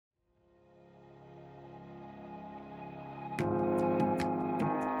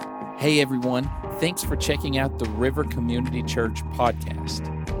Hey everyone, thanks for checking out the River Community Church podcast.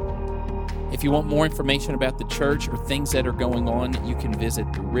 If you want more information about the church or things that are going on, you can visit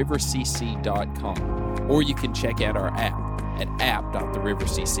therivercc.com, or you can check out our app at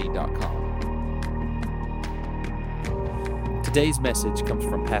app.therivercc.com. Today's message comes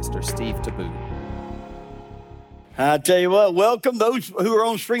from Pastor Steve Tiebout. I tell you what, welcome those who are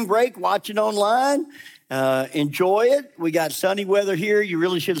on spring break watching online. Enjoy it. We got sunny weather here. You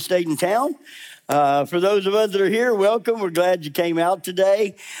really should have stayed in town. For those of us that are here, welcome. We're glad you came out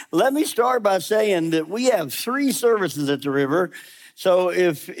today. Let me start by saying that we have 3 services at the river. So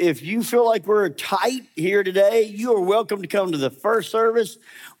if you feel like we're tight here today, you are welcome to come to the first service.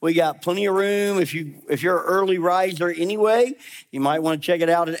 We got plenty of room. If you're an early riser anyway, you might want to check it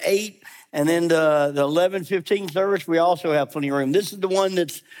out at 8. And then the 11:15 service, we also have plenty of room. This is the one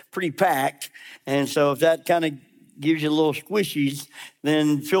that's pretty packed. And so if that kind of gives you a little squishies,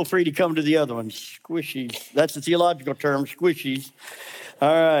 then feel free to come to the other one. Squishies. That's the theological term, squishies.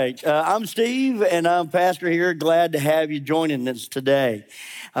 All right. I'm Steve, and I'm pastor here. Glad to have you joining us today.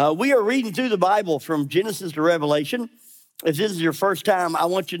 We are reading through the Bible from Genesis to Revelation. If this is your first time, I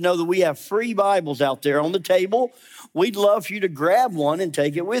want you to know that we have free Bibles out there on the table. We'd love for you to grab one and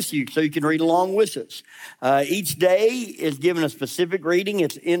take it with you so you can read along with us. Each day is given a specific reading.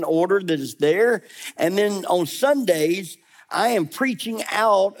 It's in order that is there. And then on Sundays, I am preaching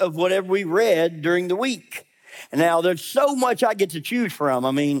out of whatever we read during the week. Now, there's so much I get to choose from.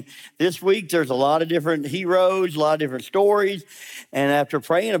 I mean, this week there's a lot of different heroes, a lot of different stories. And after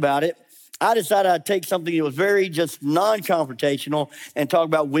praying about it, I decided I'd take something that was very just non-confrontational and talk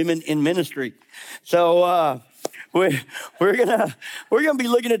about women in ministry. So we're gonna be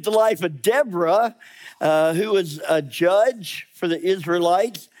looking at the life of Deborah, who was a judge for the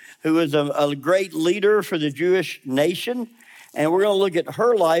Israelites, who was a great leader for the Jewish nation. And we're going to look at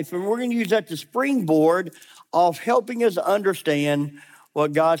her life, and we're going to use that to springboard of helping us understand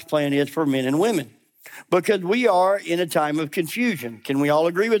what God's plan is for men and women. Because we are in a time of confusion. Can we all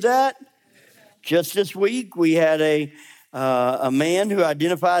agree with that? Just this week, we had a man who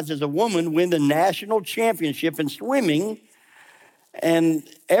identifies as a woman win the national championship in swimming, and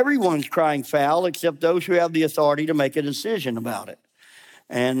everyone's crying foul except those who have the authority to make a decision about it.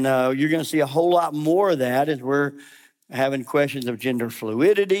 And you're going to see a whole lot more of that as we're having questions of gender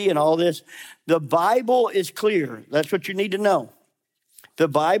fluidity and all this. The Bible is clear. That's what you need to know. The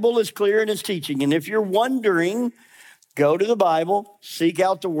Bible is clear in its teaching. And if you're wondering, go to the Bible, seek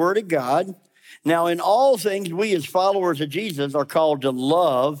out the Word of God. Now, in all things, we as followers of Jesus are called to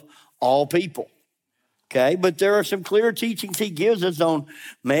love all people, okay? But there are some clear teachings he gives us on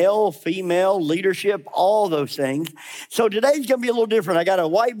male, female, leadership, all those things. So today's going to be a little different. I got a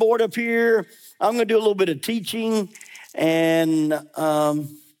whiteboard up here. I'm going to do a little bit of teaching, and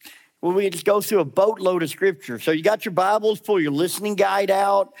we just go through a boatload of scripture. So you got your Bibles, pull your listening guide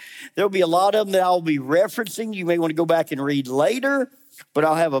out. There'll be a lot of them that I'll be referencing. You may want to go back and read later. But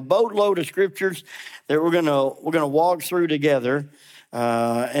I'll have a boatload of scriptures that we're gonna walk through together.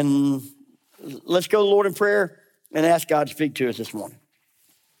 And let's go to the Lord in prayer and ask God to speak to us this morning.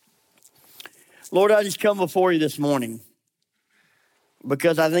 Lord, I just come before you this morning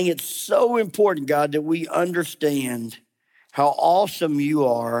because I think it's so important, God, that we understand how awesome you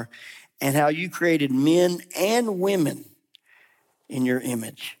are and how you created men and women in your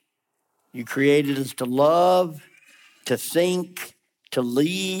image. You created us to love, to think, to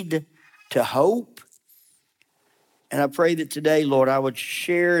lead, to hope. And I pray that today, Lord, I would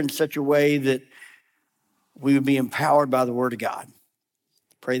share in such a way that we would be empowered by the Word of God.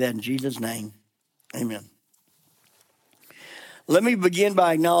 Pray that in Jesus' name. Amen. Let me begin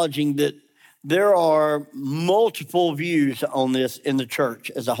by acknowledging that there are multiple views on this in the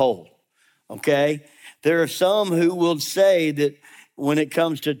church as a whole, okay? There are some who will say that when it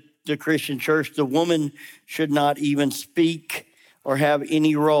comes to the Christian church, the woman should not even speak or have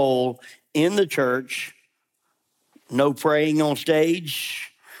any role in the church. No praying on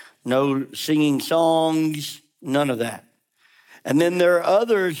stage, no singing songs, none of that. And then there are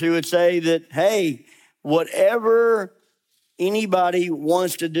others who would say that, hey, whatever anybody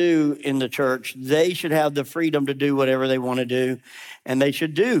wants to do in the church, they should have the freedom to do whatever they want to do, and they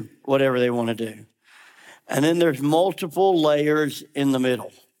should do whatever they want to do. And then there's multiple layers in the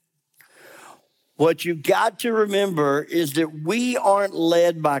middle. What you've got to remember is that we aren't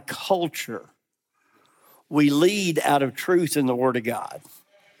led by culture. We lead out of truth in the Word of God.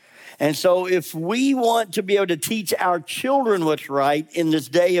 And so if we want to be able to teach our children what's right in this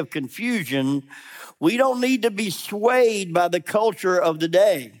day of confusion, we don't need to be swayed by the culture of the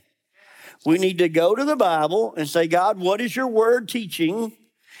day. We need to go to the Bible and say, God, what is your word teaching?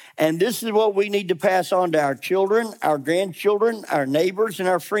 And this is what we need to pass on to our children, our grandchildren, our neighbors, and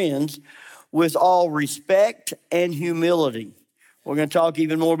our friends with all respect and humility. We're going to talk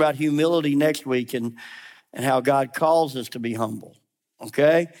even more about humility next week and how God calls us to be humble,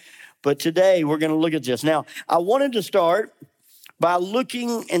 okay? But today we're going to look at this. Now, I wanted to start by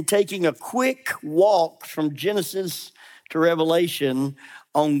looking and taking a quick walk from Genesis to Revelation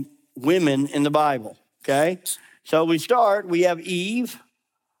on women in the Bible, okay? So we have Eve,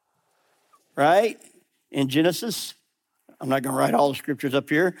 right, in Genesis. I'm not going to write all the scriptures up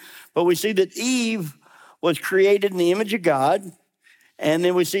here, but we see that Eve was created in the image of God. And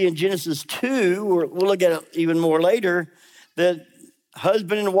then we see in Genesis 2, we'll look at it even more later, that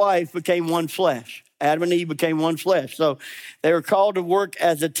husband and wife became one flesh. Adam and Eve became one flesh. So they were called to work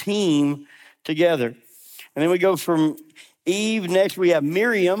as a team together. And then we go from Eve. Next, we have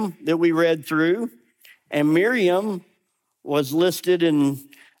Miriam that we read through. And Miriam was listed in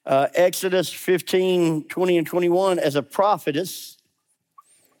Exodus 15, 20, and 21 as a prophetess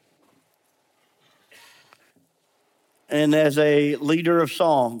and as a leader of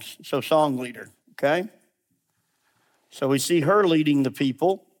songs, so song leader, okay? So we see her leading the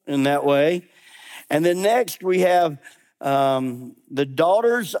people in that way. And then next we have the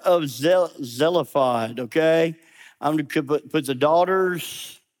daughters of Zelophehad, okay? I'm going to put the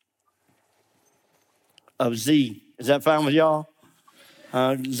daughters of Z. Is that fine with y'all?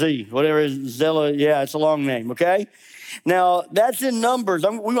 Z, whatever is Zella, yeah, it's a long name, okay? Now, that's in Numbers. I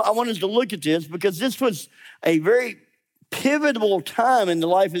want us to look at this because this was a very pivotal time in the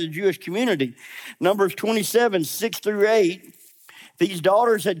life of the Jewish community. Numbers 27, 6 through 8, these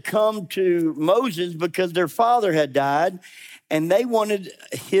daughters had come to Moses because their father had died, and they wanted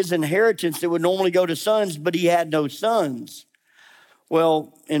his inheritance that would normally go to sons, but he had no sons.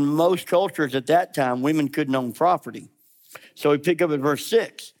 Well, in most cultures at that time, women couldn't own property. So we pick up at verse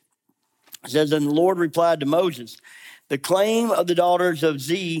 6. It says, and the Lord replied to Moses, the claim of the daughters of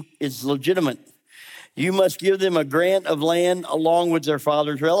Z is legitimate. You must give them a grant of land along with their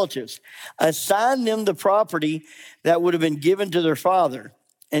father's relatives. Assign them the property that would have been given to their father,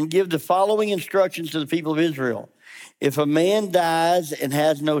 and give the following instructions to the people of Israel. If a man dies and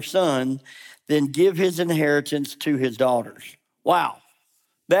has no son, then give his inheritance to his daughters. Wow.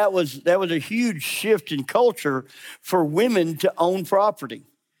 That was a huge shift in culture for women to own property.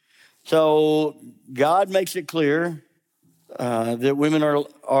 So God makes it clear that women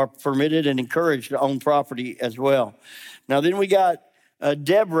are permitted and encouraged to own property as well. Now then we got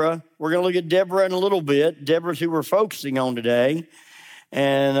Deborah. We're going to look at Deborah in a little bit. Deborah's who we're focusing on today.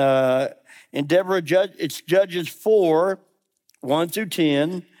 And in Deborah, it's Judges 4, 1 through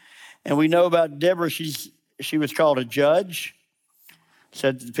 10. And we know about Deborah, she was called a judge.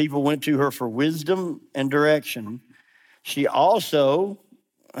 Said the people went to her for wisdom and direction. She also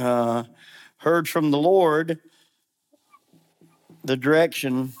heard from the Lord the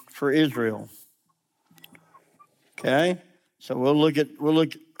direction for Israel. Okay, so we'll look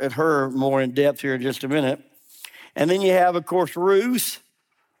at her more in depth here in just a minute. And then you have, of course, Ruth.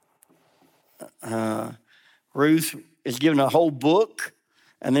 Ruth is given a whole book.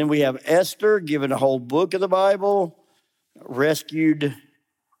 And then we have Esther given a whole book of the Bible. Rescued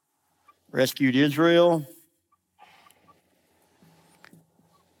Israel.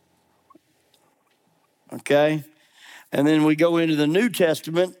 Okay. And then we go into the New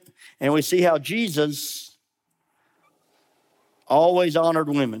Testament and we see how Jesus always honored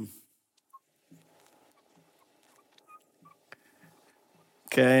women.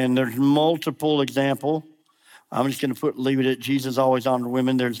 Okay, and there's multiple examples. I'm just going to leave it at Jesus always honored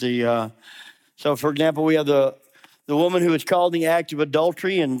women. There's so for example, we have the woman who is called in the act of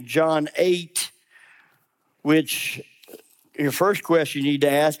adultery in John 8, which your first question you need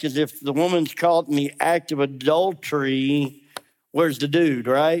to ask is if the woman's caught in the act of adultery, where's the dude,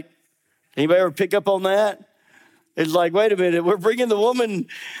 right? Anybody ever pick up on that? It's like, wait a minute, we're bringing the woman,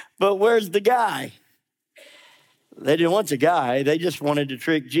 but where's the guy? They didn't want the guy. They just wanted to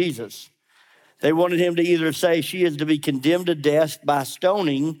trick Jesus. They wanted him to either say she is to be condemned to death by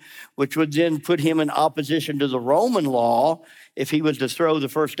stoning, which would then put him in opposition to the Roman law if he was to throw the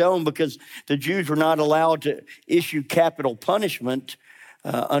first stone, because the Jews were not allowed to issue capital punishment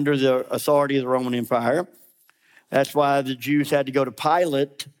under the authority of the Roman Empire. That's why the Jews had to go to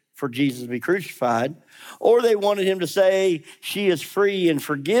Pilate for Jesus to be crucified. Or they wanted him to say she is free and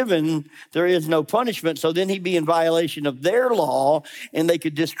forgiven, there is no punishment, so then he'd be in violation of their law and they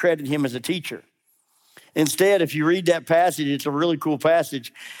could discredit him as a teacher. Instead, if you read that passage, it's a really cool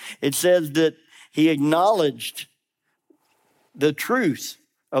passage. It says that he acknowledged the truth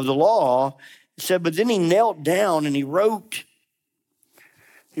of the law. It said, but then he knelt down and he wrote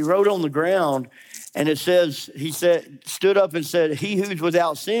He wrote on the ground, and it says, he said, stood up and said, he who's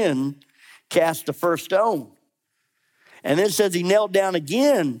without sin cast the first stone. And then it says he knelt down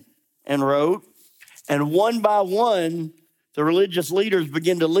again and wrote, and one by one, the religious leaders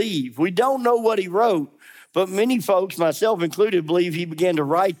began to leave. We don't know what he wrote, but many folks, myself included, believe he began to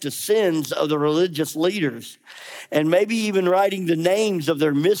write the sins of the religious leaders, and maybe even writing the names of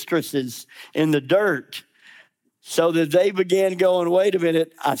their mistresses in the dirt, so that they began going, wait a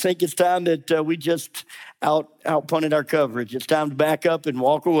minute, I think it's time that we just outpunted our coverage. It's time to back up and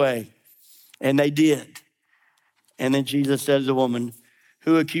walk away. And they did. And then Jesus said to the woman,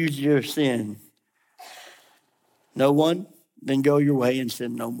 who accused you of sin? No one? Then go your way and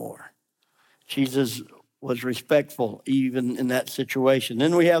sin no more. Jesus was respectful even in that situation.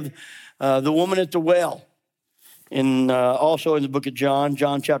 Then we have the woman at the well, also in the book of John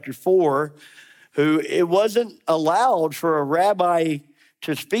chapter 4, who it wasn't allowed for a rabbi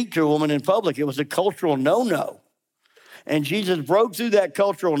to speak to a woman in public. It was a cultural no-no. And Jesus broke through that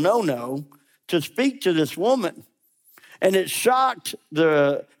cultural no-no to speak to this woman. And it shocked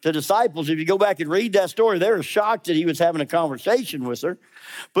the disciples. If you go back and read that story, they were shocked that he was having a conversation with her.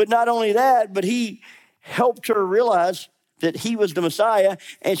 But not only that, but he helped her realize that he was the Messiah,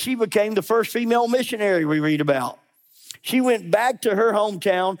 and she became the first female missionary we read about. She went back to her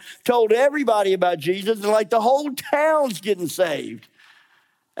hometown, told everybody about Jesus, and like the whole town's getting saved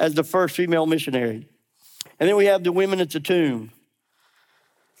as the first female missionary. And then we have the women at the tomb.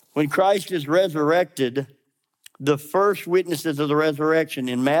 When Christ is resurrected, the first witnesses of the resurrection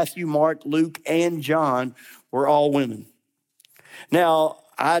in Matthew, Mark, Luke, and John were all women. Now,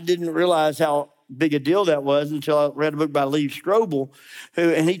 I didn't realize how big a deal that was until I read a book by Lee Strobel,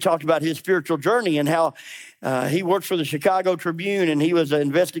 and he talked about his spiritual journey and how he worked for the Chicago Tribune, and he was an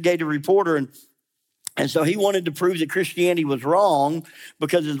investigative reporter, and so he wanted to prove that Christianity was wrong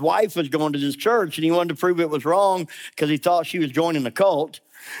because his wife was going to this church, and he wanted to prove it was wrong because he thought she was joining a cult.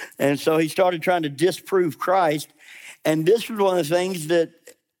 And so he started trying to disprove Christ, and this was one of the things that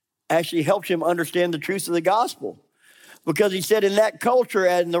actually helped him understand the truth of the gospel. Because he said in that culture,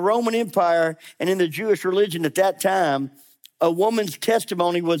 in the Roman Empire and in the Jewish religion at that time, a woman's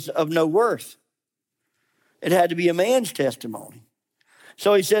testimony was of no worth. It had to be a man's testimony.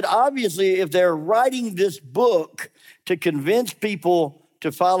 So he said, obviously, if they're writing this book to convince people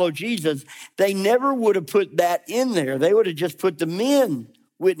to follow Jesus, they never would have put that in there. They would have just put the men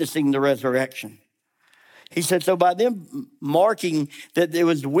witnessing the resurrection. He said, so by them marking that it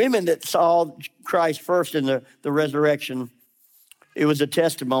was women that saw Christ first in the resurrection, it was a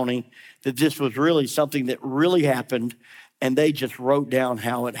testimony that this was really something that really happened, and they just wrote down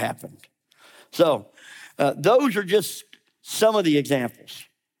how it happened. So those are just some of the examples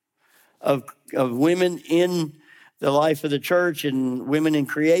of women in the life of the church and women in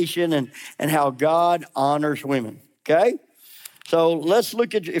creation and how God honors women, okay? So let's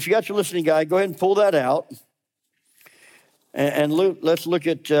look at, if you got your listening guide, go ahead and pull that out. And let's look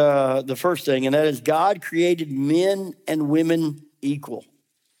at the first thing, and that is God created men and women equal.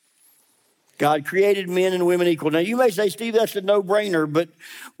 God created men and women equal. Now, you may say, Steve, that's a no-brainer, but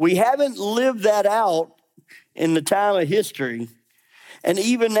we haven't lived that out in the time of history. And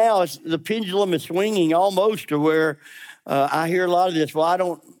even now, the pendulum is swinging almost to where I hear a lot of this. Well, I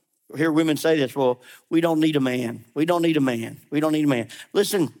don't hear women say this. Well, we don't need a man. We don't need a man. We don't need a man.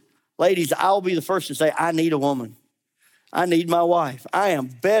 Listen, ladies, I'll be the first to say I need a woman. I need my wife. I am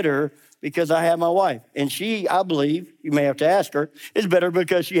better because I have my wife. And she, I believe, you may have to ask her, is better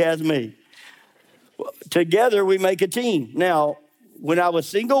because she has me. Together, we make a team. Now, when I was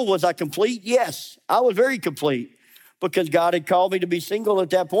single, was I complete? Yes, I was very complete because God had called me to be single at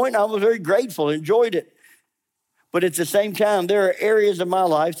that point. I was very grateful, enjoyed it. But at the same time, there are areas of my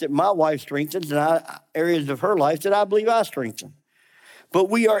life that my wife strengthens and areas of her life that I believe I strengthen. But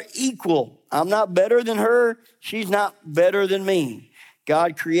we are equal. I'm not better than her. She's not better than me.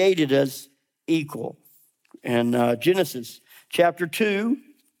 God created us equal. And Genesis chapter 2,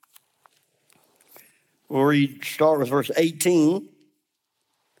 we'll start with verse 18.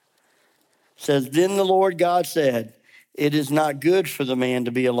 Says, then the Lord God said, it is not good for the man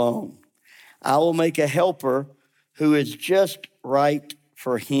to be alone. I will make a helper who is just right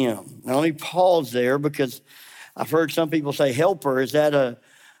for him. Now let me pause there because I've heard some people say helper. Is that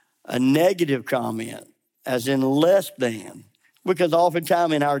a negative comment, as in less than? Because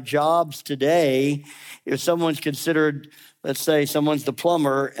oftentimes in our jobs today, if someone's considered, let's say someone's the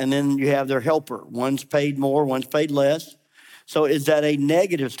plumber, and then you have their helper. One's paid more, one's paid less. So is that a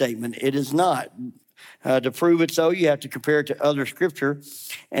negative statement? It is not. To prove it so, you have to compare it to other scripture.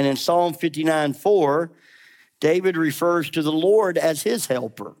 And in Psalm 59:4, David refers to the Lord as his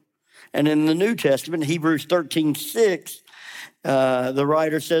helper. And in the New Testament, Hebrews 13:6, the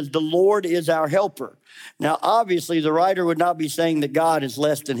writer says, the Lord is our helper. Now, obviously, the writer would not be saying that God is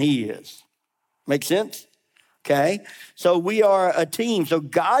less than he is. Make sense? Okay. So we are a team. So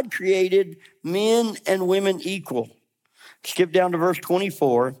God created men and women equal. Skip down to verse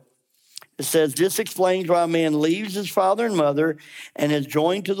 24. It says, this explains why a man leaves his father and mother and is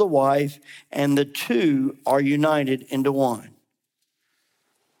joined to the wife, and the two are united into one.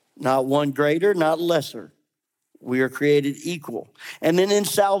 Not one greater, not lesser. We are created equal. And then in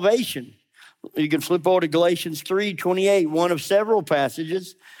salvation, you can flip over to Galatians 3:28, one of several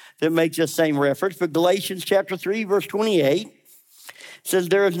passages that make this same reference. But Galatians chapter 3, verse 28 says,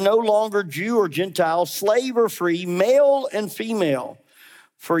 there is no longer Jew or Gentile, slave or free, male and female,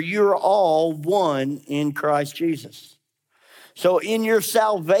 for you're all one in Christ Jesus. So in your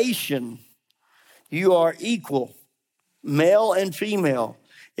salvation, you are equal, male and female.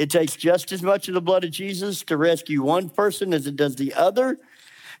 It takes just as much of the blood of Jesus to rescue one person as it does the other.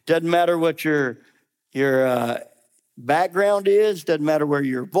 Doesn't matter what your background is. Doesn't matter where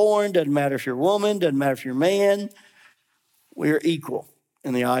you're born. Doesn't matter if you're a woman. Doesn't matter if you're a man. We are equal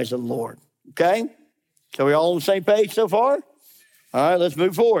in the eyes of the Lord. Okay? So we all on the same page so far? All right, let's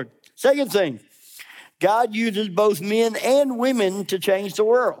move forward. Second thing, God uses both men and women to change the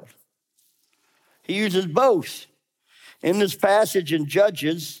world. He uses both. In this passage in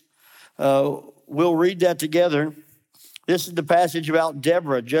Judges, we'll read that together. This is the passage about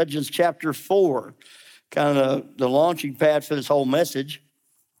Deborah, Judges chapter 4, kind of the launching pad for this whole message.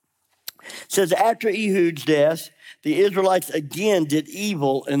 It says, after Ehud's death, the Israelites again did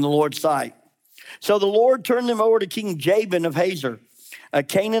evil in the Lord's sight. So the Lord turned them over to King Jabin of Hazor, a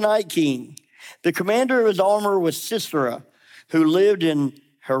Canaanite king. The commander of his army was Sisera, who lived in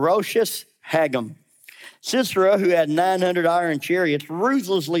Harosheth Haggam. Sisera, who had 900 iron chariots,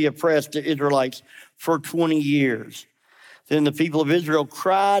 ruthlessly oppressed the Israelites for 20 years. Then the people of Israel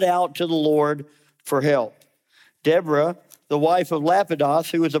cried out to the Lord for help. Deborah, the wife of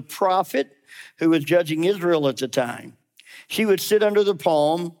Lapidoth, who was a prophet who was judging Israel at the time, she would sit under the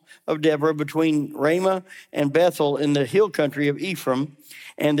palm of Deborah between Ramah and Bethel in the hill country of Ephraim,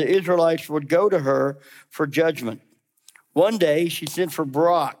 and the Israelites would go to her for judgment. One day she sent for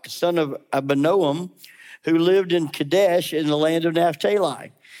Barak, son of Abinoam, who lived in Kadesh in the land of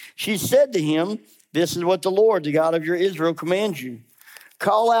Naphtali. She said to him, this is what the Lord, the God of your Israel, commands you.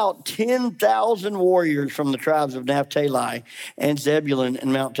 Call out 10,000 warriors from the tribes of Naphtali and Zebulun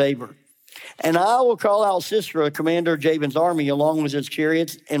and Mount Tabor. And I will call out Sisera, commander of Jabin's army, along with his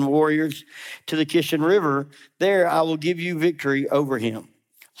chariots and warriors to the Kishon River. There I will give you victory over him.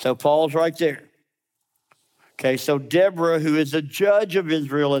 So Paul's right there. Okay, so Deborah, who is a judge of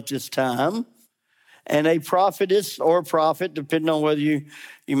Israel at this time, and a prophetess or a prophet, depending on whether you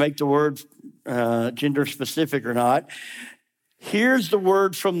make the word gender specific or not. Here's the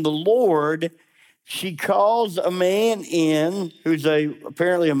word from the Lord. She calls a man in who's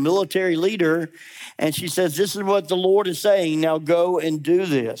apparently a military leader, and she says, this is what the Lord is saying. Now go and do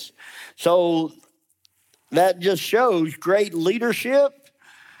this. So that just shows great leadership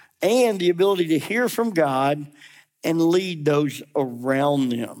and the ability to hear from God and lead those around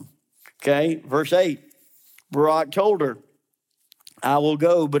them. Okay, verse 8, Barak told her, I will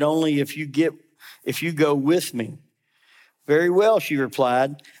go, but only if you go with me. Very well, she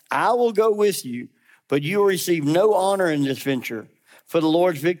replied, I will go with you, but you will receive no honor in this venture, for the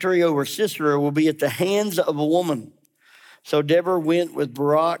Lord's victory over Sisera will be at the hands of a woman. So Deborah went with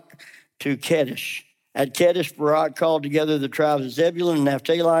Barak to Kadesh. At Kadesh, Barak called together the tribes of Zebulun and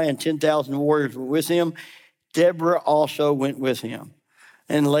Naphtali, and 10,000 warriors were with him. Deborah also went with him.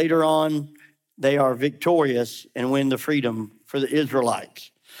 And later on, they are victorious and win the freedom for the Israelites.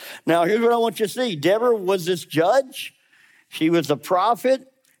 Now, here's what I want you to see. Deborah was this judge. She was a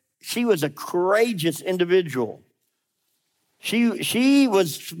prophet. She was a courageous individual. She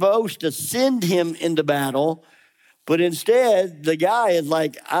was supposed to send him into battle, but instead, the guy is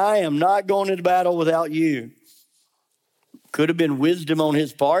like, I am not going into battle without you. Could have been wisdom on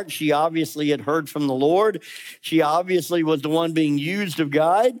his part. She obviously had heard from the Lord. She obviously was the one being used of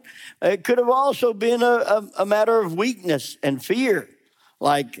God. It could have also been a matter of weakness and fear.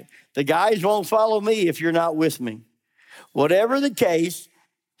 Like, the guys won't follow me if you're not with me. Whatever the case,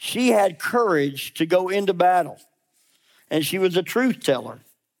 she had courage to go into battle. And she was a truth teller.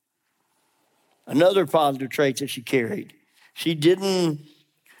 Another positive trait that she carried. She didn't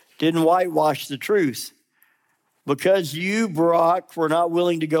whitewash the truth. Because you, Barak, were not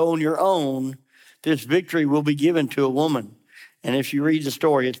willing to go on your own, this victory will be given to a woman. And if you read the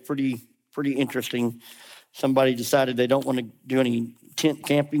story, it's pretty interesting Somebody decided they don't want to do any tent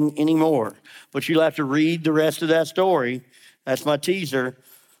camping anymore. But you'll have to read the rest of that story. That's my teaser.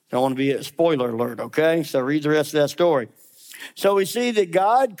 Don't want to be a spoiler alert, okay? So read the rest of that story. So we see that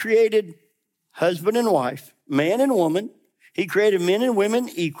God created husband and wife, man and woman. He created men and women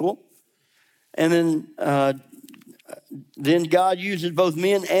equal. And then God uses both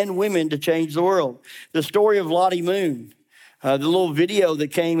men and women to change the world. The story of Lottie Moon, the little video that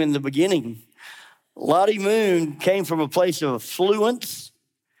came in the beginning. Lottie Moon came from a place of affluence,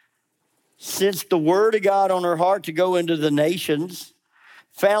 sensed the word of God on her heart to go into the nations,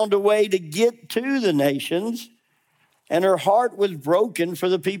 found a way to get to the nations, and her heart was broken for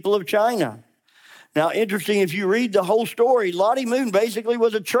the people of China. Now, interesting, if you read the whole story, Lottie Moon basically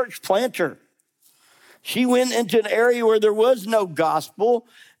was a church planter. She went into an area where there was no gospel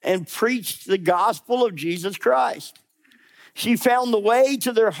and preached the gospel of Jesus Christ. She found the way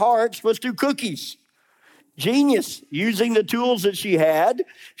to their hearts was through cookies. Genius. Using the tools that she had,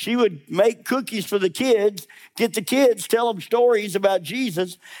 she would make cookies for the kids, get the kids, tell them stories about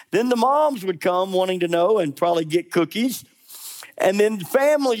Jesus. Then the moms would come wanting to know and probably get cookies. And then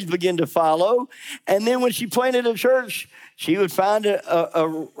families begin to follow. And then when she planted a church, she would find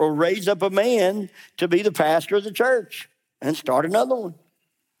or raise up a man to be the pastor of the church and start another one.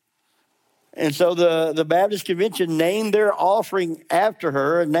 And so the Baptist Convention named their offering after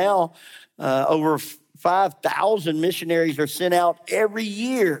her. And now over 5,000 missionaries are sent out every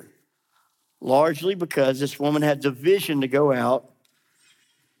year, largely because this woman had the vision to go out,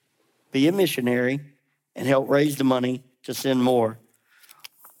 be a missionary, and help raise the money to send more.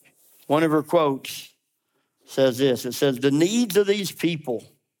 One of her quotes says this. It says, "The needs of these people,"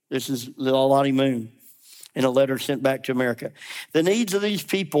 this is Lottie Moon in a letter sent back to America, "the needs of these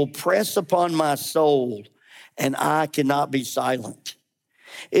people press upon my soul, and I cannot be silent.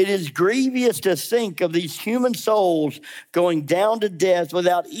 It is grievous to think of these human souls going down to death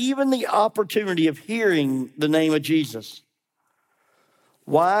without even the opportunity of hearing the name of Jesus.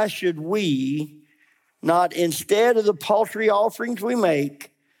 Why should we not, instead of the paltry offerings we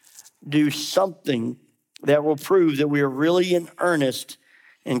make, do something that will prove that we are really in earnest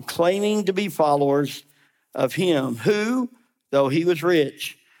in claiming to be followers of him who, though he was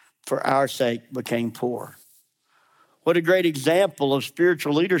rich, for our sake became poor?" What a great example of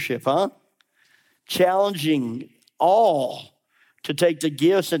spiritual leadership, huh? Challenging all to take the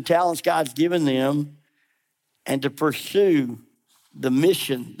gifts and talents God's given them and to pursue the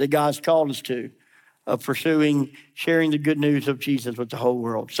mission that God's called us to, of pursuing, sharing the good news of Jesus with the whole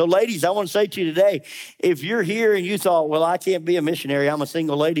world. So ladies, I want to say to you today, if you're here and you thought, well, I can't be a missionary, I'm a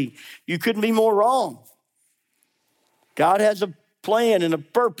single lady, you couldn't be more wrong. God has a plan and a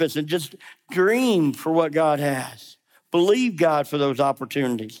purpose, and just dream for what God has. Believe God for those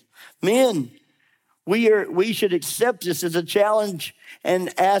opportunities. Men, we should accept this as a challenge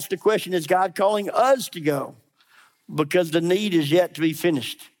and ask the question, is God calling us to go? Because the need is yet to be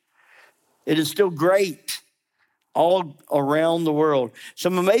finished. It is still great all around the world.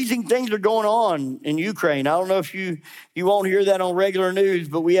 Some amazing things are going on in Ukraine. I don't know if you won't hear that on regular news,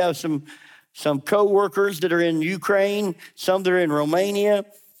 but we have some co-workers that are in Ukraine, some that are in Romania,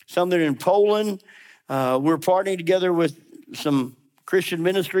 some that are in Poland. We're partnering together with some Christian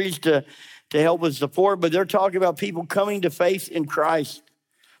ministries to help with support, but they're talking about people coming to faith in Christ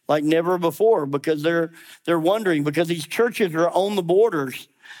like never before because they're wondering, because these churches are on the borders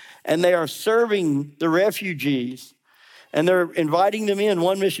and they are serving the refugees and they're inviting them in.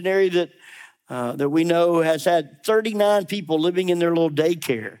 One missionary that we know has had 39 people living in their little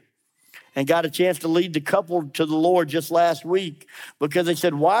daycare and got a chance to lead the couple to the Lord just last week because they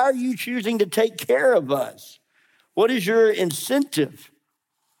said, why are you choosing to take care of us? What is your incentive?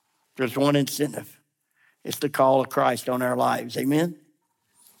 There's one incentive. It's the call of Christ on our lives. Amen?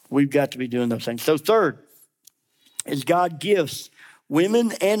 We've got to be doing those things. So third is God gifts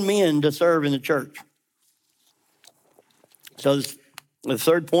women and men to serve in the church. So the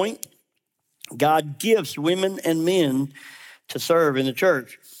third point, God gifts women and men to serve in the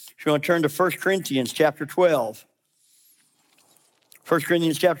church. If you want to turn to 1 Corinthians chapter 12. 1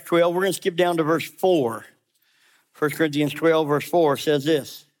 Corinthians chapter 12, we're going to skip down to verse 4. 1 Corinthians 12, verse 4 says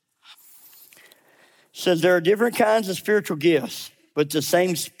this. It says, there are different kinds of spiritual gifts, but the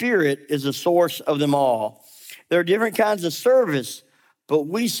same Spirit is the source of them all. There are different kinds of service, but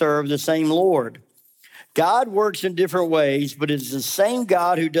we serve the same Lord. God works in different ways, but it's the same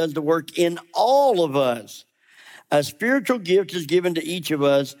God who does the work in all of us. A spiritual gift is given to each of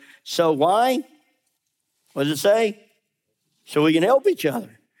us. So why? What does it say? So we can help each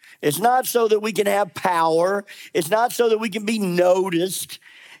other. It's not so that we can have power. It's not so that we can be noticed.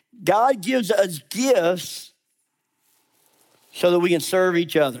 God gives us gifts so that we can serve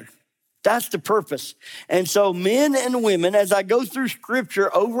each other. That's the purpose. And so men and women, as I go through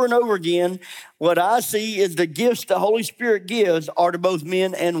scripture over and over again, what I see is the gifts the Holy Spirit gives are to both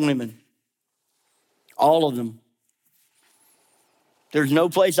men and women. All of them. There's no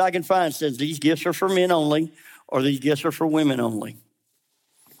place I can find that says these gifts are for men only or these gifts are for women only.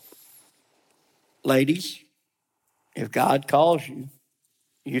 Ladies, if God calls you,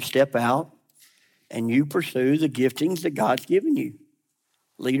 you step out and you pursue the giftings that God's given you.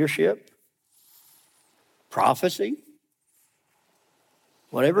 Leadership, prophecy,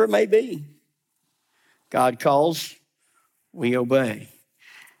 whatever it may be. God calls, we obey.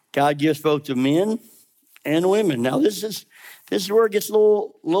 God gives both to men and women. Now this is where it gets a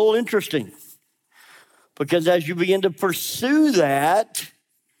little interesting. Because as you begin to pursue that,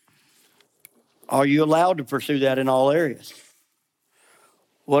 are you allowed to pursue that in all areas?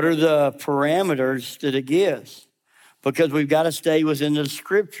 What are the parameters that it gives? Because we've got to stay within the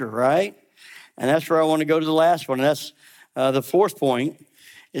scripture, right? And that's where I want to go to the last one. That's the fourth point,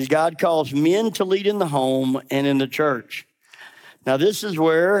 is God calls men to lead in the home and in the church. Now, this is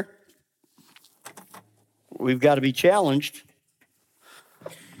where we've got to be challenged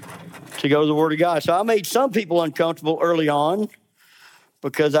to go to the Word of God. So I made some people uncomfortable early on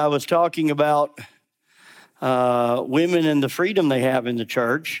because I was talking about women and the freedom they have in the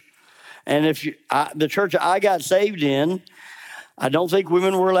church. And the church I got saved in, I don't think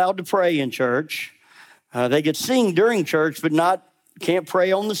women were allowed to pray in church. They could sing during church, but can't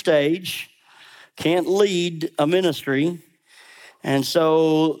pray on the stage, can't lead a ministry. And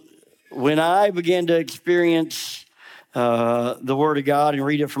so when I began to experience the Word of God and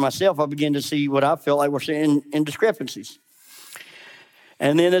read it for myself, I began to see what I felt like were in discrepancies.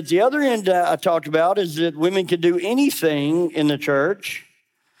 And then at the other end, I talked about is that women could do anything in the church.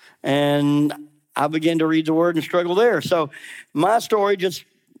 And I began to read the Word and struggle there. So my story, just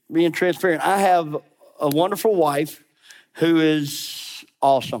being transparent, I have a wonderful wife who is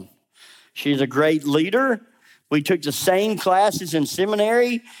awesome. She's a great leader. We took the same classes in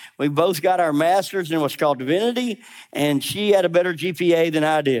seminary. We both got our master's in what's called divinity, and she had a better GPA than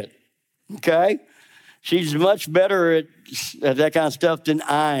I did, okay? She's much better at that kind of stuff than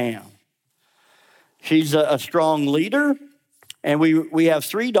I am. She's a strong leader, and we have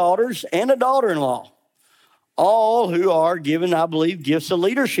 3 daughters and a daughter-in-law, all who are given, I believe, gifts of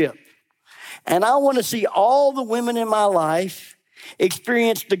leadership. And I want to see all the women in my life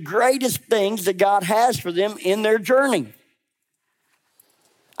experience the greatest things that God has for them in their journey.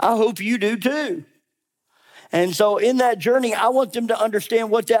 I hope you do too. And so in that journey, I want them to understand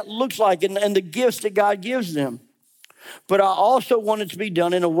what that looks like and the gifts that God gives them. But I also want it to be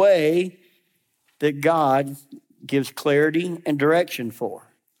done in a way that God gives clarity and direction for.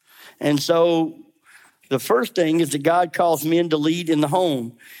 And so the first thing is that God calls men to lead in the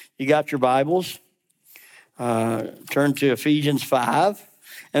home. You got your Bibles. Turn to Ephesians 5.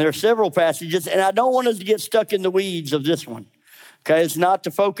 And there are several passages, and I don't want us to get stuck in the weeds of this one. Okay, it's not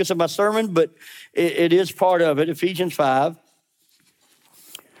the focus of my sermon, but it is part of it, Ephesians 5.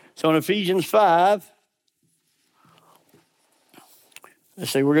 So in Ephesians 5,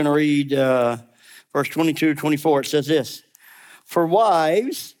 let's see, we're going to read verse 22 to 24. It says this: For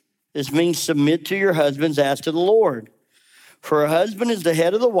wives, this means submit to your husbands as to the Lord. For a husband is the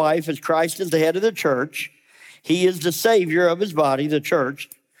head of the wife, as Christ is the head of the church. He is the Savior of his body, the church.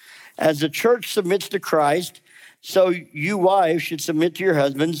 As the church submits to Christ, so you wives should submit to your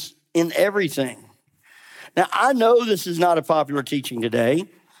husbands in everything. Now, I know this is not a popular teaching today.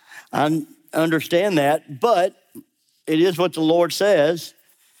 I understand that, but it is what the Lord says,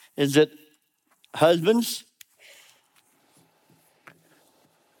 is that husbands,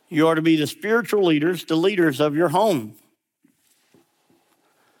 you are to be the spiritual leaders, the leaders of your home.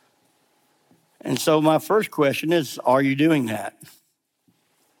 And so my first question is, are you doing that?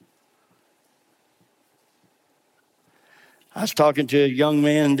 I was talking to a young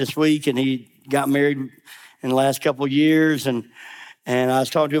man this week, and he got married in the last couple of years, and I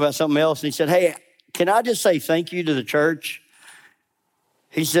was talking to him about something else, and he said, hey, can I just say thank you to the church?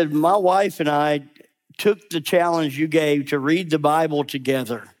 He said, my wife and I took the challenge you gave to read the Bible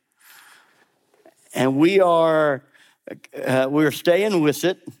together, and we're staying with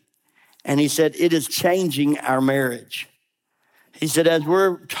it. And he said, it is changing our marriage. He said, as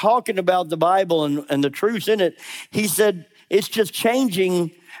we're talking about the Bible and the truths in it, he said, it's just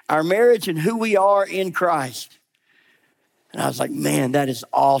changing our marriage and who we are in Christ. And I was like, man, that is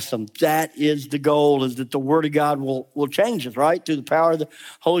awesome. That is the goal, is that the Word of God will change us, right? Through the power of the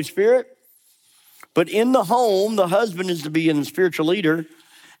Holy Spirit. But in the home, the husband is to be in the spiritual leader.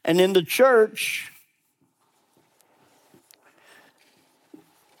 And in the church,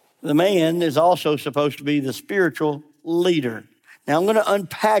 the man is also supposed to be the spiritual leader. Now, I'm going to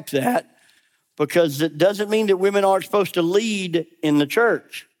unpack that because it doesn't mean that women aren't supposed to lead in the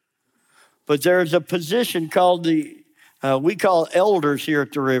church. But there's a position called we call elders here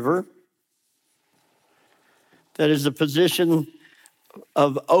at the River. That is the position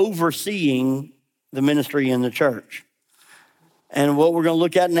of overseeing the ministry in the church. And what we're going to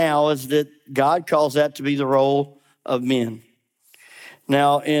look at now is that God calls that to be the role of men.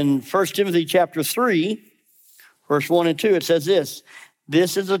 Now, in 1 Timothy chapter 3, verse 1 and 2, it says this: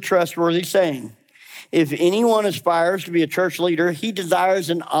 "This is a trustworthy saying. If anyone aspires to be a church leader, he desires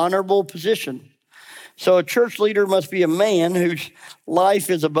an honorable position. So a church leader must be a man whose life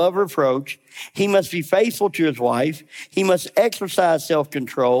is above reproach. He must be faithful to his wife. He must exercise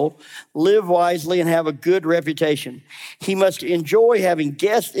self-control, live wisely, and have a good reputation. He must enjoy having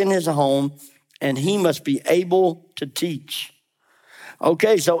guests in his home, and he must be able to teach."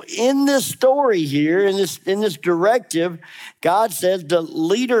 Okay, so in this story here, in this directive, God says the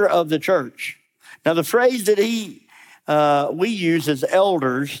leader of the church. Now, the phrase that we use is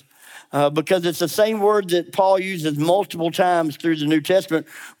elders, because it's the same word that Paul uses multiple times through the New Testament,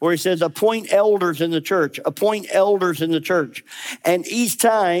 where he says, appoint elders in the church, appoint elders in the church. And each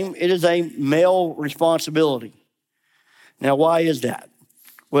time it is a male responsibility. Now, why is that?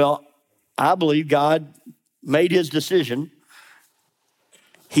 Well, I believe God made his decision.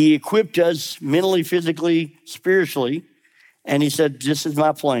 He equipped us mentally, physically, spiritually, and he said, this is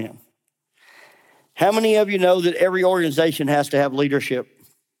my plan. How many of you know that every organization has to have leadership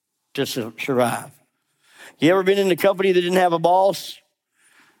to survive? You ever been in a company that didn't have a boss?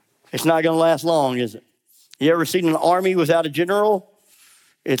 It's not going to last long, is it? You ever seen an army without a general?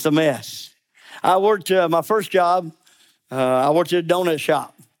 It's a mess. I worked my first job, I worked at a donut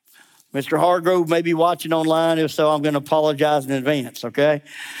shop. Mr. Hargrove may be watching online. If so, I'm going to apologize in advance, okay?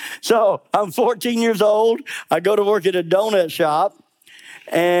 So I'm 14 years old. I go to work at a donut shop.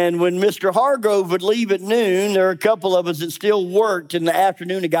 And when Mr. Hargrove would leave at noon, there were a couple of us that still worked. In the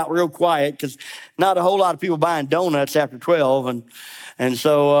afternoon, it got real quiet because not a whole lot of people buying donuts after 12. And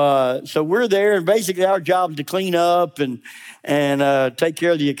so we're there, and basically our job is to clean up and take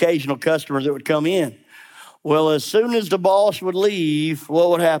care of the occasional customer that would come in. Well, as soon as the boss would leave, what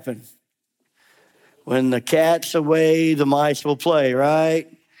would happen? When the cat's away, the mice will play, right?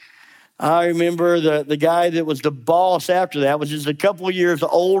 I remember the guy that was the boss after that was just a couple of years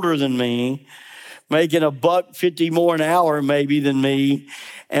older than me, making $1.50 more an hour maybe than me.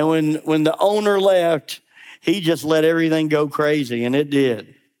 And when the owner left, he just let everything go crazy, and it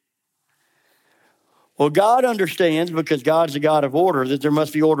did. Well, God understands, because God's a God of order, that there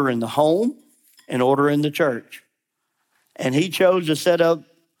must be order in the home and order in the church. And he chose to set up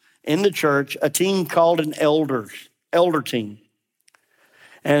in the church a team called an elder team.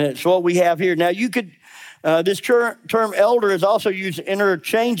 And it's what we have here. Now, you could, this term elder is also used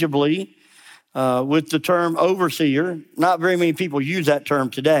interchangeably with the term overseer. Not very many people use that term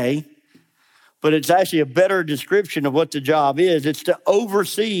today, but it's actually a better description of what the job is. It's to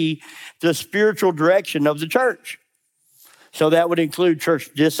oversee the spiritual direction of the church. So that would include church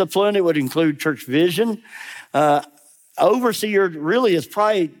discipline. It would include church vision. Overseer really is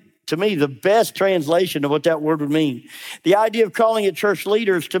probably, to me, the best translation of what that word would mean. The idea of calling it church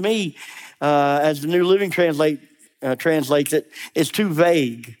leaders, to me, as the New Living translates it, is too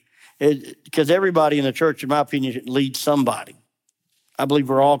vague. Because everybody in the church, in my opinion, leads somebody. I believe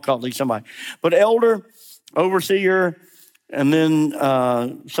we're all called to lead somebody. But elder, overseer, and then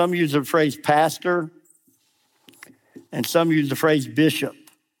some use the phrase pastor, and some use the phrase bishop.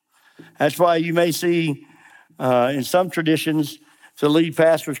 That's why you may see in some traditions, the lead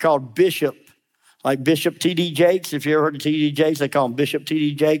pastor is called bishop, like Bishop T.D. Jakes. If you ever heard of T.D. Jakes, they call him Bishop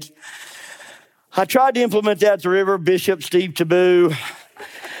T.D. Jakes. I tried to implement that at the River, Bishop Steve Tiebout.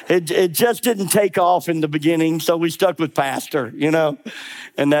 It just didn't take off in the beginning, so we stuck with pastor,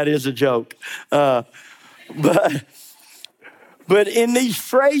 and that is a joke. But in these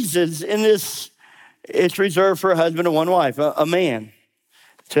phrases, it's reserved for a husband and one wife, a man,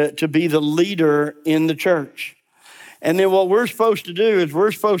 to be the leader in the church. And then what we're supposed to do is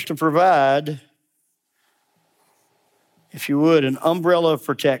we're supposed to provide, if you would, an umbrella of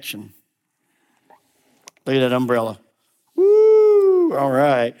protection. Look at that umbrella. Woo! All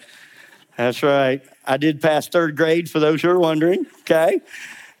right. That's right. I did pass third grade, for those who are wondering, okay?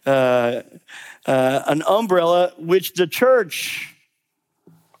 An umbrella, which the church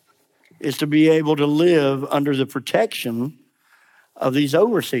is to be able to live under the protection of these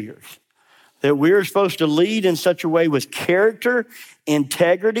overseers. that we're supposed to lead in such a way with character,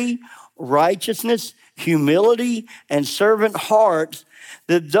 integrity, righteousness, humility, and servant hearts,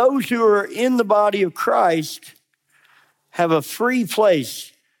 that those who are in the body of Christ have a free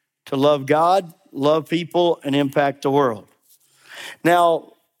place to love God, love people, and impact the world.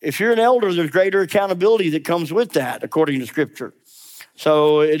 Now, if you're an elder, there's greater accountability that comes with that, according to Scripture.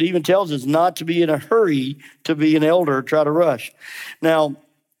 So it even tells us not to be in a hurry to be an elder or try to rush. Now,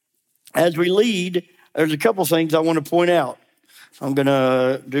 as we lead, there's a couple things I want to point out. I'm going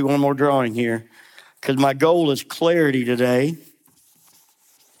to do one more drawing here because my goal is clarity today.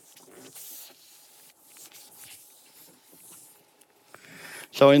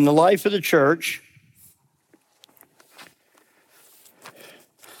 So in the life of the church,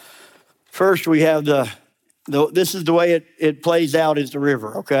 first we have this is the way it plays out is the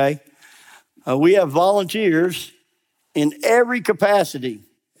river, okay? We have volunteers in every capacity,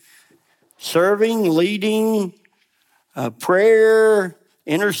 serving, leading, prayer,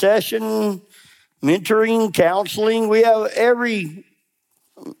 intercession, mentoring, counseling. We have every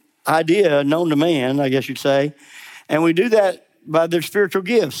idea known to man, I guess you'd say, and we do that by their spiritual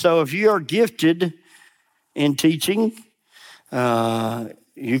gifts. So if you are gifted in teaching,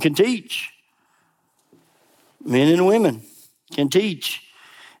 you can teach. Men and women can teach.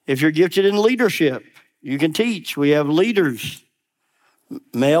 If you're gifted in leadership, you can teach. We have leaders,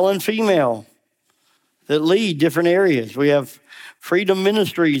 male and female, that lead different areas. We have Freedom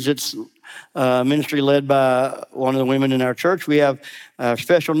Ministries. It's a ministry led by one of the women in our church. We have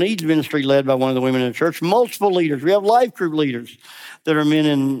Special Needs Ministry led by one of the women in the church. Multiple leaders. We have life group leaders that are men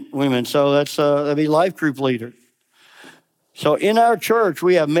and women. So that'd be life group leaders. So in our church,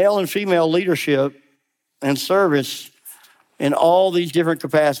 we have male and female leadership and service in all these different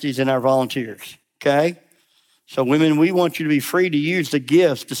capacities in our volunteers, okay? So women, we want you to be free to use the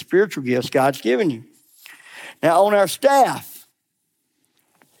gifts, the spiritual gifts God's given you. Now on our staff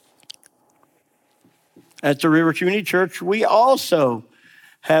at the River Community Church, we also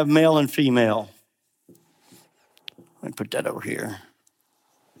have male and female. Let me put that over here.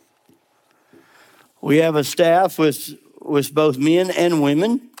 We have a staff with both men and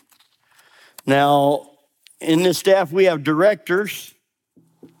women. Now, in this staff, we have directors,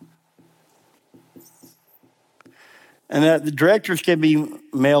 and that the directors can be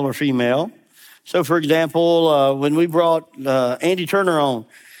male or female. So, for example, when we brought Andy Turner on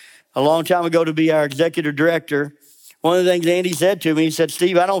a long time ago to be our executive director, one of the things Andy said to me, he said,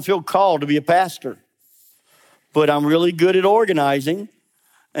 "Steve, I don't feel called to be a pastor, but I'm really good at organizing,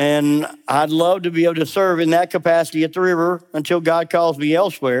 and I'd love to be able to serve in that capacity at the river until God calls me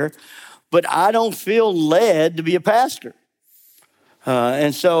elsewhere. But I don't feel led to be a pastor."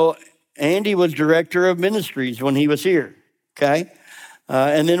 And so Andy was director of ministries when he was here, okay?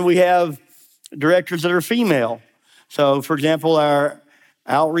 And then we have directors that are female. So, for example, our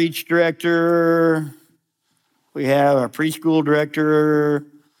outreach director, we have our preschool director,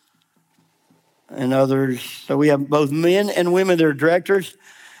 and others. So we have both men and women that are directors.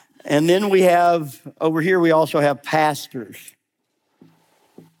 And then we have, over here, we also have pastors.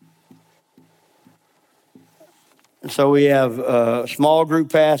 So we have a small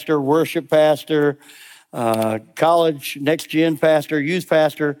group pastor, worship pastor, college, next gen pastor, youth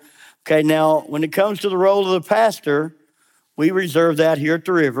pastor. Okay, now when it comes to the role of the pastor, we reserve that here at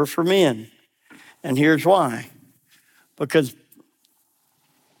the river for men. And here's why. Because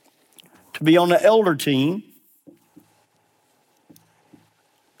to be on the elder team,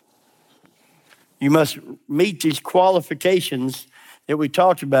 you must meet these qualifications that we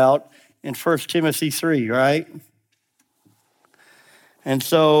talked about in 1 Timothy 3, right? And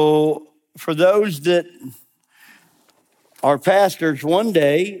so for those that are pastors, one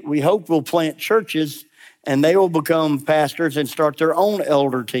day we hope will plant churches and they will become pastors and start their own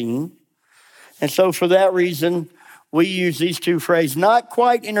elder team. And so for that reason, we use these two phrases, not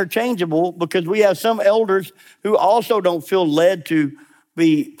quite interchangeable, because we have some elders who also don't feel led to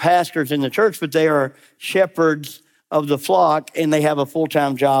be pastors in the church, but they are shepherds of the flock and they have a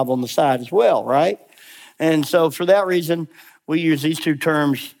full-time job on the side as well, right? And so for that reason, we use these two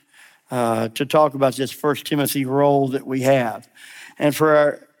terms to talk about this 1 Timothy role that we have. And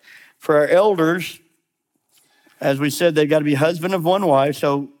for our elders, as we said, they've got to be husband of one wife,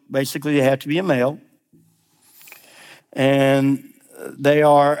 so basically they have to be a male. And they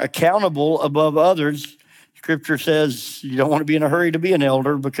are accountable above others. Scripture says you don't want to be in a hurry to be an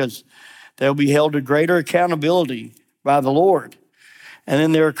elder because they'll be held to greater accountability by the Lord. And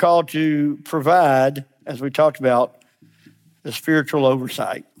then they're called to provide, as we talked about, the spiritual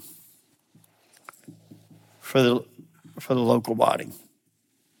oversight for the local body.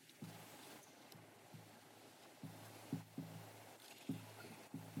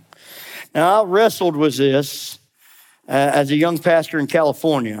 Now, I wrestled with this as a young pastor in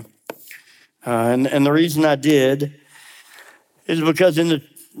California. And the reason I did is because in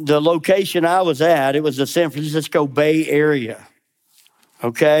the location I was at, it was the San Francisco Bay Area.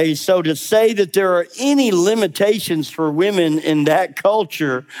 Okay, so to say that there are any limitations for women in that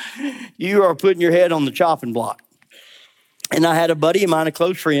culture, you are putting your head on the chopping block. And I had a buddy of mine, a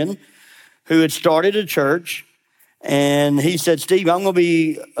close friend, who had started a church. And he said, Steve, I'm going to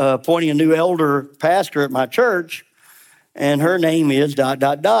be appointing a new elder pastor at my church. And her name is ...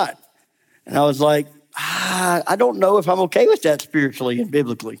 And I was like, I don't know if I'm okay with that spiritually and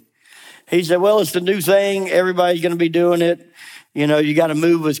biblically. He said, well, it's the new thing. Everybody's going to be doing it. You know, you got to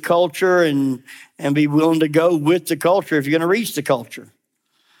move with culture and be willing to go with the culture if you're going to reach the culture.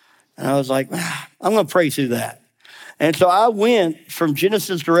 And I was like, I'm going to pray through that. And so I went from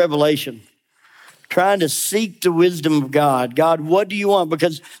Genesis to Revelation, trying to seek the wisdom of God. God, what do you want?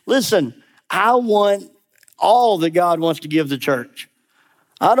 Because listen, I want all that God wants to give the church.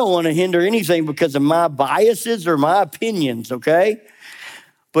 I don't want to hinder anything because of my biases or my opinions, okay?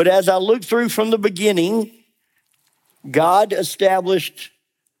 But as I looked through from the beginning, God established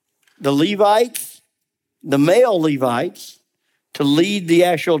the Levites, the male Levites, to lead the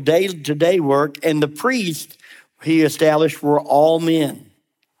actual day-to-day work, and the priests he established were all men.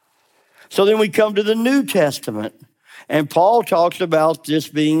 So then we come to the New Testament, and Paul talks about this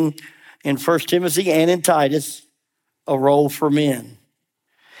being in 1 Timothy and in Titus, a role for men.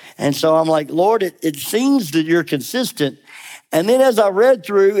 And so I'm like, Lord, it seems that you're consistent. And then as I read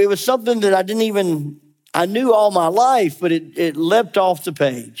through, it was something that I knew all my life, but it leapt off the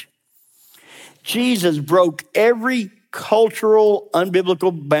page. Jesus broke every cultural,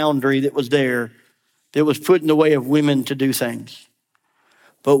 unbiblical boundary that was there that was put in the way of women to do things.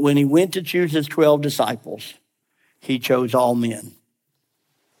 But when he went to choose his 12 disciples, he chose all men.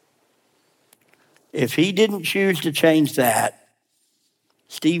 If he didn't choose to change that,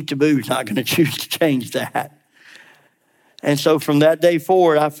 Steve Tiebout's not going to choose to change that. And so from that day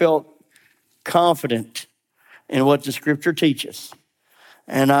forward, I felt confident in what the scripture teaches.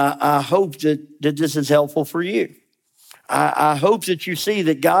 And I hope that this is helpful for you. I hope that you see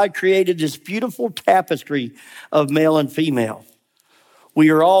that God created this beautiful tapestry of male and female. We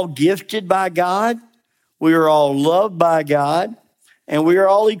are all gifted by God. We are all loved by God. And we are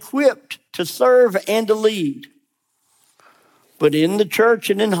all equipped to serve and to lead. But in the church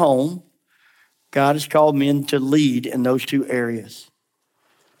and in home, God has called men to lead in those two areas.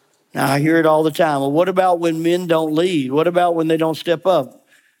 Now, I hear it all the time. Well, what about when men don't lead? What about when they don't step up?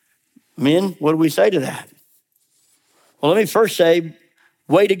 Men, what do we say to that? Well, let me first say,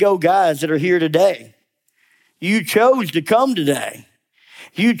 way to go, guys that are here today. You chose to come today.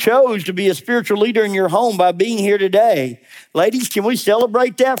 You chose to be a spiritual leader in your home by being here today. Ladies, can we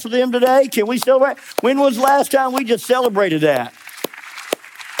celebrate that for them today? Can we celebrate? When was the last time we just celebrated that?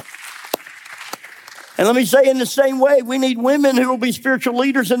 And let me say in the same way, we need women who will be spiritual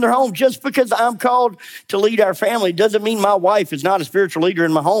leaders in their home. Just because I'm called to lead our family doesn't mean my wife is not a spiritual leader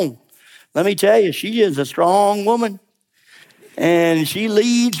in my home. Let me tell you, she is a strong woman. And she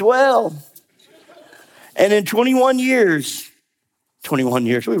leads well. And in 21 years, we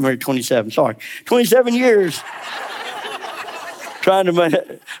were married 27 years, trying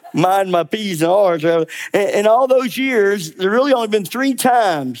to mind my P's and R's. And all those years, there really only been three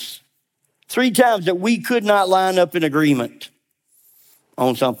times that we could not line up in agreement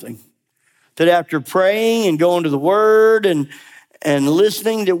on something. That after praying and going to the Word and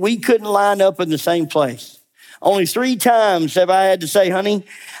listening, that we couldn't line up in the same place. Only 3 times have I had to say, honey,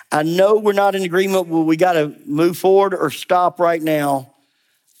 I know we're not in agreement, but we got to move forward or stop right now.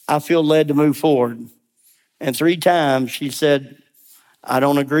 I feel led to move forward. And 3 times she said, I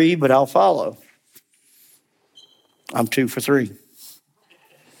don't agree, but I'll follow. I'm 2 for 3.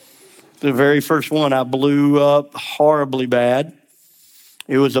 The very first one, I blew up horribly bad.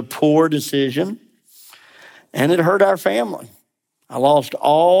 It was a poor decision, and it hurt our family. I lost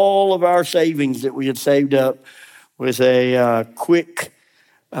all of our savings that we had saved up with a quick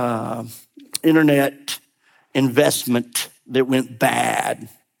internet investment that went bad.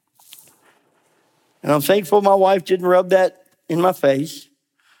 And I'm thankful my wife didn't rub that in my face,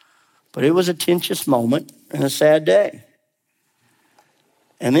 but it was a tenuous moment and a sad day.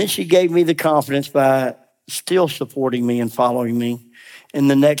 And then she gave me the confidence by still supporting me and following me in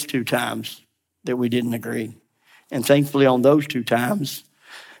the next 2 times that we didn't agree. And thankfully on those 2 times,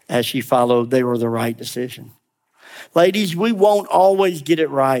 as she followed, they were the right decision. Ladies, we won't always get it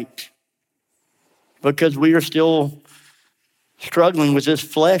right because we are still struggling with this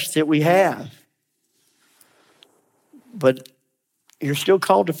flesh that we have. But you're still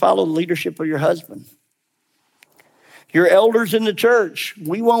called to follow the leadership of your husband. Your elders in the church,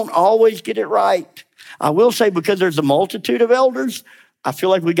 we won't always get it right. I will say, because there's a multitude of elders, I feel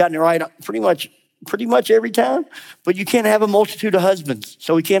like we've gotten it right pretty much every time, but you can't have a multitude of husbands,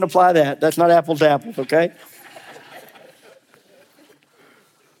 so we can't apply that. That's not apples to apples, okay?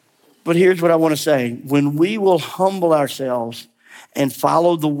 But here's what I want to say. When we will humble ourselves and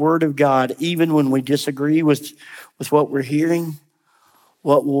follow the word of God, even when we disagree with what we're hearing,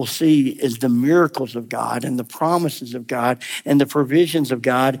 what we'll see is the miracles of God and the promises of God and the provisions of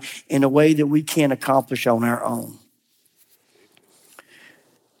God in a way that we can't accomplish on our own.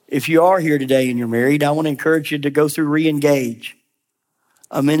 If you are here today and you're married, I want to encourage you to go through Re-Engage,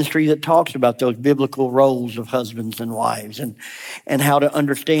 a ministry that talks about those biblical roles of husbands and wives and how to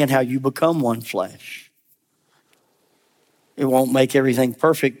understand how you become one flesh. It won't make everything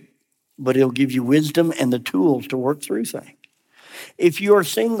perfect, but it'll give you wisdom and the tools to work through things. If you are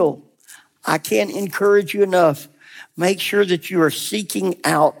single, I can't encourage you enough. Make sure that you are seeking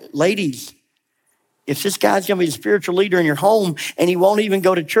out, ladies, if this guy's going to be the spiritual leader in your home and he won't even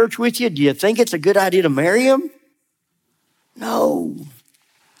go to church with you, do you think it's a good idea to marry him? No.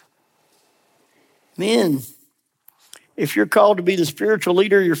 Men, if you're called to be the spiritual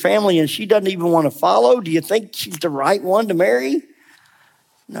leader of your family and she doesn't even want to follow, do you think she's the right one to marry?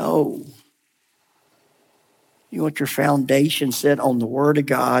 No. You want your foundation set on the Word of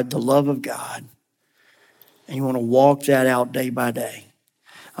God, the love of God, and you want to walk that out day by day.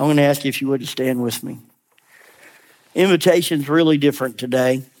 I'm going to ask you if you would stand with me. Invitation's really different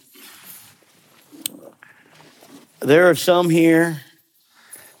today. There are some here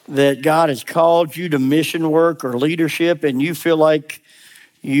that God has called you to mission work or leadership, and you feel like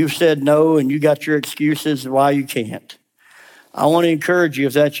you've said no and you got your excuses why you can't. I want to encourage you,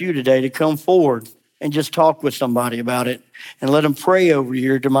 if that's you today, to come forward and just talk with somebody about it and let them pray over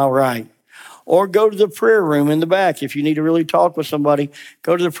you to my right. Or go to the prayer room in the back. If you need to really talk with somebody,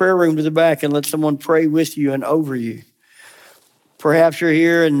 go to the prayer room to the back and let someone pray with you and over you. Perhaps you're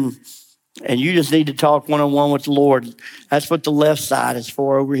here and you just need to talk one-on-one with the Lord. That's what the left side is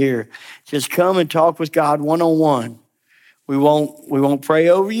for over here. Just come and talk with God one-on-one. We won't pray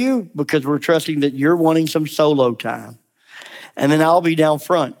over you because we're trusting that you're wanting some solo time. And then I'll be down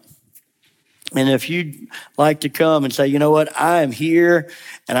front. And if you'd like to come and say, you know what, I am here,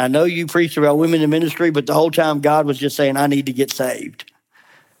 and I know you preached about women in ministry, but the whole time God was just saying, I need to get saved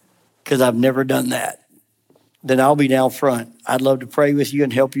because I've never done that, then I'll be down front. I'd love to pray with you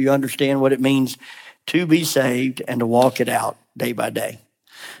and help you understand what it means to be saved and to walk it out day by day.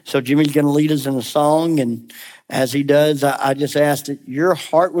 So Jimmy's going to lead us in a song, and as he does, I just ask that your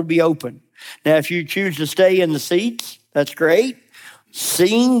heart would be open. Now, if you choose to stay in the seats, that's great.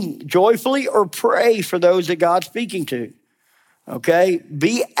 Sing joyfully or pray for those that God's speaking to. Okay?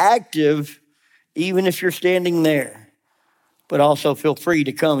 Be active even if you're standing there. But also feel free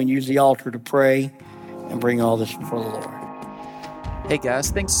to come and use the altar to pray and bring all this before the Lord. Hey guys,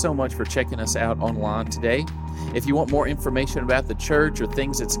 thanks so much for checking us out online today. If you want more information about the church or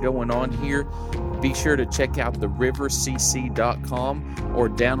things that's going on here, be sure to check out therivercc.com or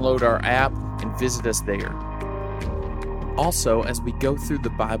download our app and visit us there. Also, as we go through the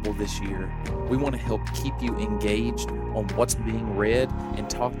Bible this year, we want to help keep you engaged on what's being read and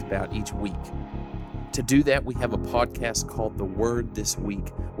talked about each week. To do that, we have a podcast called The Word This Week,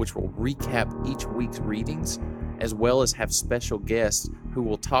 which will recap each week's readings, as well as have special guests who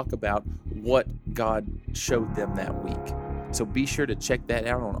will talk about what God showed them that week. So be sure to check that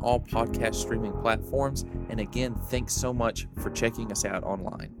out on all podcast streaming platforms. And again, thanks so much for checking us out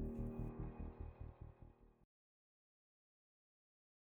online.